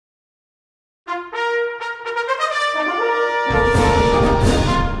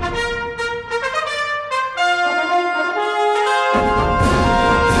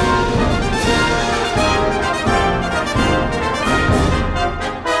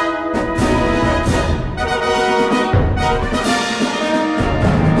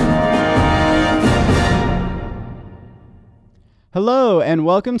Hello, and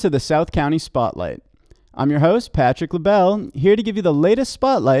welcome to the South County Spotlight. I'm your host, Patrick LaBelle, here to give you the latest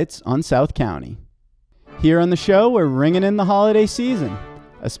spotlights on South County. Here on the show, we're ringing in the holiday season,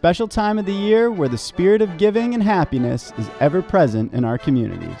 a special time of the year where the spirit of giving and happiness is ever present in our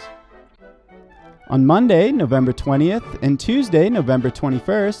communities. On Monday, November 20th, and Tuesday, November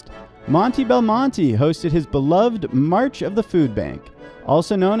 21st, Monty Belmonte hosted his beloved March of the Food Bank,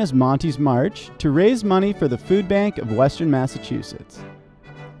 also known as Monty's March, to raise money for the Food Bank of Western Massachusetts.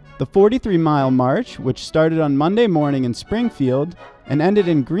 The 43-mile march, which started on Monday morning in Springfield and ended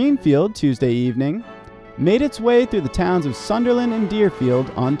in Greenfield Tuesday evening, made its way through the towns of Sunderland and Deerfield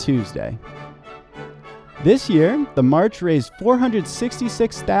on Tuesday. This year, the march raised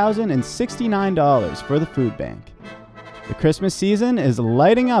 $466,069 for the food bank. The Christmas season is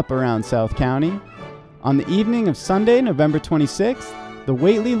lighting up around South County. On the evening of Sunday, November 26th, the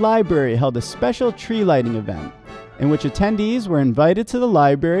Whately Library held a special tree lighting event in which attendees were invited to the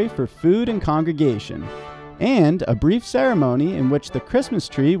library for food and congregation, and a brief ceremony in which the Christmas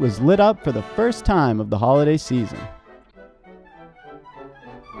tree was lit up for the first time of the holiday season.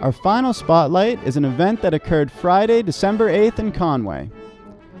 Our final spotlight is an event that occurred Friday, December 8th in Conway.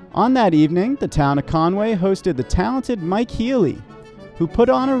 On that evening, the town of Conway hosted the talented Mike Healy, who put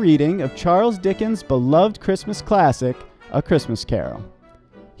on a reading of Charles Dickens' beloved Christmas classic, A Christmas Carol.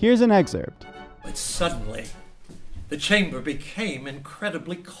 Here's an excerpt. But suddenly, the chamber became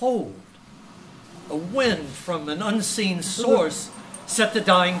incredibly cold. A wind from an unseen source set the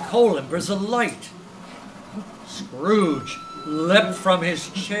dying coal embers alight. Scrooge leapt from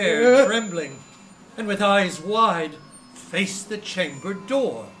his chair, trembling, and with eyes wide, faced the chamber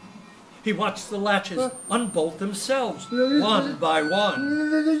door. He watched the latches unbolt themselves, one by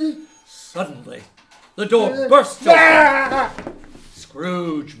one. Suddenly, the door burst open.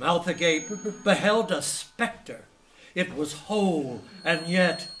 Scrooge, mouth agape, beheld a spectre. It was whole, and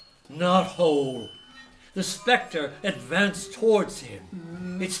yet not whole. The spectre advanced towards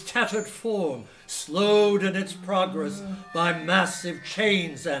him. Its tattered form slowed in its progress by massive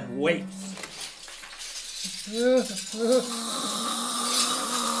chains and weights. Scrooge!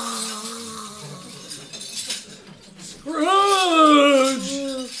 Scrooge!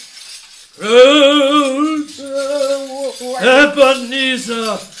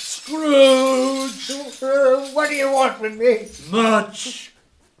 Ebenezer! Scrooge! What do you want with me? Much.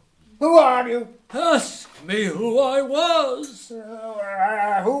 Who are you? Ask me who I was.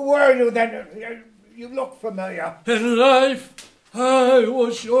 Who were you then? You look familiar. In life, I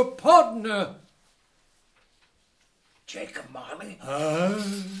was your partner. Jacob Marley?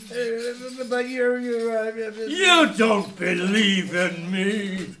 But you don't believe in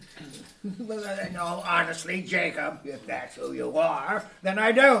me. No, honestly, Jacob, if that's who you are, then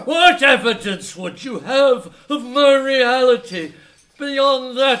I don't. What evidence would you have of my reality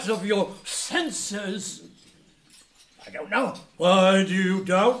beyond that of your senses? I don't know. Why do you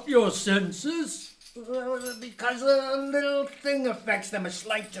doubt your senses? Because a little thing affects them. A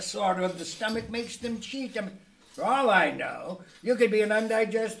slight disorder of the stomach makes them cheat. For all I know, you could be an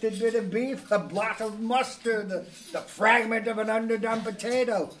undigested bit of beef, a blot of mustard, the fragment of an underdone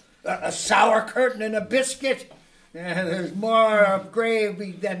potato, a sour curtain in a biscuit. There's more of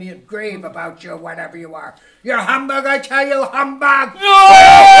gravy than grave about you, whatever you are. You're humbug, I tell you, humbug!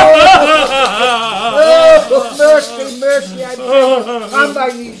 Oh, mercy, mercy, I tell you,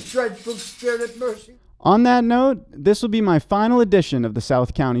 humbug, you dreadful spirit, mercy. On that note, this will be my final edition of the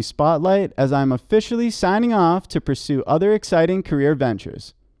South County Spotlight, as I'm officially signing off to pursue other exciting career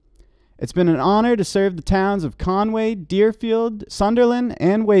ventures. It's been an honor to serve the towns of Conway, Deerfield, Sunderland,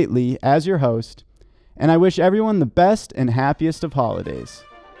 and Whately as your host, and I wish everyone the best and happiest of holidays.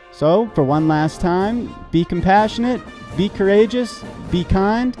 So, for one last time, be compassionate, be courageous, be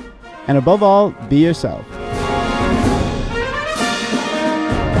kind, and above all, be yourself.